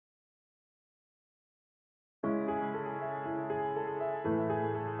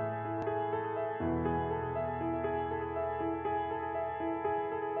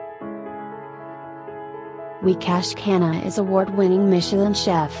Vikas Khanna is award-winning Michelin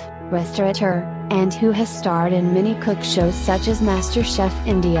chef, restaurateur, and who has starred in many cook shows such as MasterChef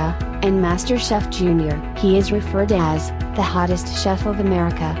India and MasterChef Junior. He is referred as the hottest chef of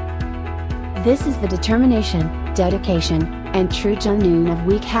America. This is the determination, dedication, and true Junoon of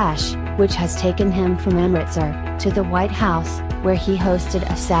Vikas, which has taken him from Amritsar to the White House, where he hosted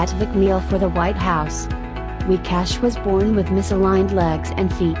a sattvic meal for the White House. Vikas was born with misaligned legs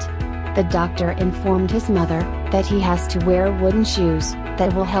and feet. The doctor informed his mother that he has to wear wooden shoes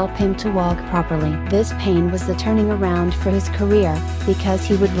that will help him to walk properly. This pain was the turning around for his career, because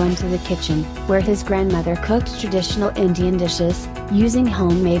he would run to the kitchen, where his grandmother cooked traditional Indian dishes, using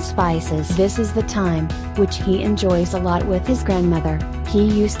homemade spices. This is the time, which he enjoys a lot with his grandmother. He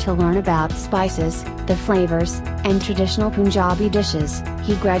used to learn about spices, the flavors, and traditional Punjabi dishes.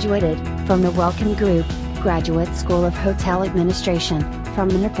 He graduated from the Wellcome Group, Graduate School of Hotel Administration, from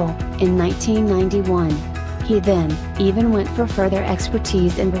Manipal, in 1991. He then even went for further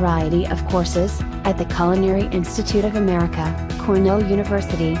expertise in variety of courses, at the Culinary Institute of America, Cornell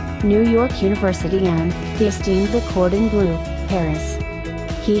University, New York University and the esteemed Le Cordon Bleu, Paris.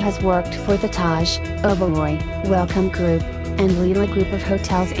 He has worked for the Taj, Oberoi, Wellcome Group, and Leela Group of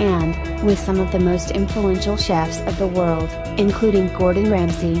hotels and with some of the most influential chefs of the world, including Gordon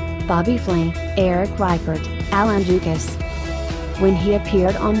Ramsay, Bobby Flay, Eric Ripert, Alan Dukas. When he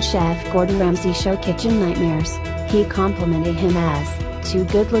appeared on Chef Gordon Ramsay's show Kitchen Nightmares, he complimented him as too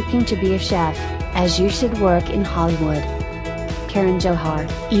good-looking to be a chef, as you should work in Hollywood. Karan Johar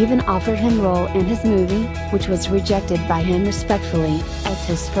even offered him role in his movie, which was rejected by him respectfully, as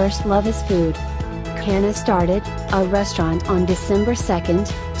his first love is food. Khanna started a restaurant on December 2,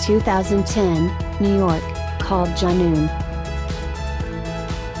 2010, New York, called Junoon.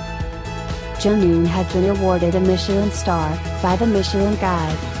 Junoon has been awarded a Michelin star by the Michelin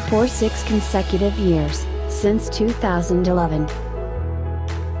Guide for 6 consecutive years, since 2011.